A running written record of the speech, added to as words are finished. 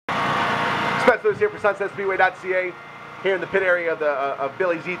Travis Lewis here for Sunset Speedway.ca, here in the pit area of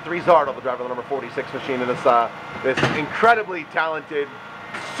Billy Zardo, the driver of the number 46 machine in this incredibly talented,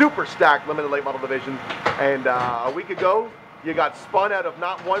 super stacked limited late model division. And a week ago, you got spun out of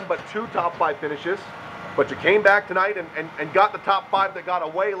not one but two top 5 finishes, but you came back tonight and got the top 5 that got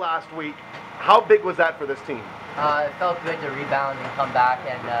away last week. How big was that for this team? It felt good to rebound and come back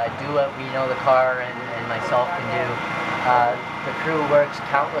and do what we know the car and myself can do. The crew works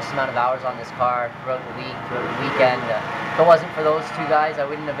countless amount of hours on this car throughout the week, throughout the weekend. If it wasn't for those two guys, I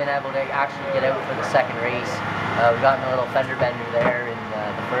wouldn't have been able to actually get out for the second race. We got in a little fender bender there in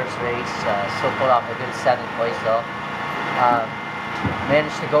the first race. Still pulled off a good 7th place though.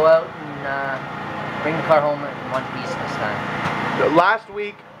 Managed to go out and bring the car home in one piece this time. Last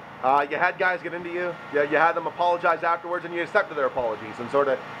week, you had guys get into you. You had them apologize afterwards, and you accepted their apologies,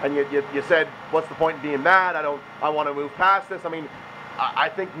 and you said, "What's the point in being mad? I want to move past this." I mean, I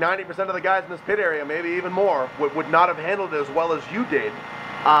think 90% of the guys in this pit area, maybe even more, would not have handled it as well as you did.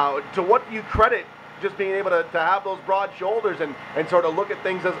 To what do you credit just being able to have those broad shoulders and sort of look at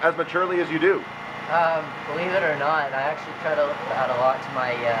things as maturely as you do? Believe it or not, I actually credit that a lot to my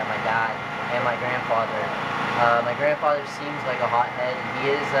dad and my grandfather. My grandfather seems like a hothead, and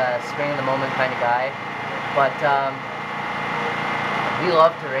he is a spring of the moment kind of guy, but we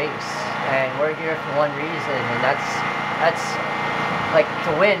love to race, and we're here for one reason, and that's like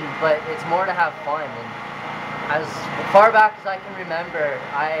to win, but it's more to have fun. And as far back as I can remember,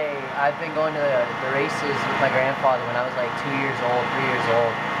 I've been going to the races with my grandfather when I was like 2 years old, 3 years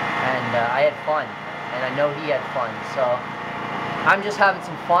old, and I had fun, and I know he had fun, so I'm just having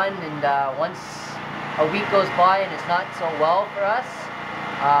some fun. And once a week goes by and it's not so well for us,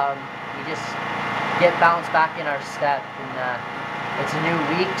 we just get bounced back in our step, and it's a new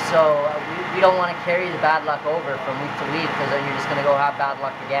week, so we don't want to carry the bad luck over from week to week, because then you're just going to go have bad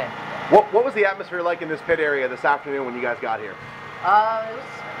luck again. What was the atmosphere like in this pit area this afternoon when you guys got here? It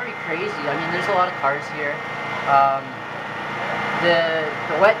was pretty crazy. I mean, there's a lot of cars here.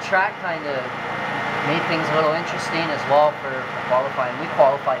 The wet track kind of made things a little interesting as well for qualifying. We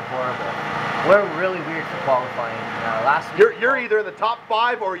qualified horrible. We're really weird for qualifying. Last week you're either in the top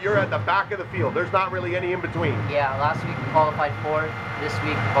 5 or you're at the back of the field. There's not really any in between. Yeah, last week we qualified 4th. This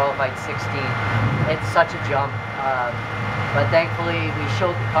week we qualified 16th. It's such a jump. But thankfully we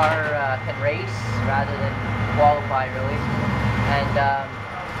showed the car can race rather than qualify really. And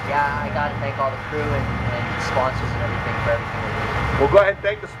yeah, I got to thank all the crew and sponsors and everything for everything they do. Well, go ahead and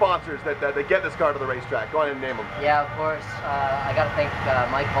thank the sponsors that get this car to the racetrack. Go ahead and name them. Yeah, of course. I got to thank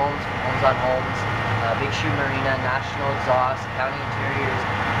Mike Holmes from Homes on Homes, Big Shoe Marina, National Exhaust, County Interiors.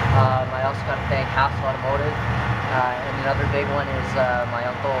 I also got to thank Hassel Automotive. And another big one is my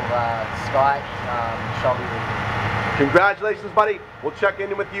uncle Scott, Shelby. Congratulations, buddy. We'll check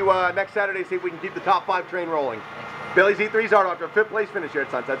in with you next Saturday, see if we can keep the top 5 train rolling. Thanks. Billy Zardo after a 5th place finish here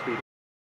at Sunset Speedway.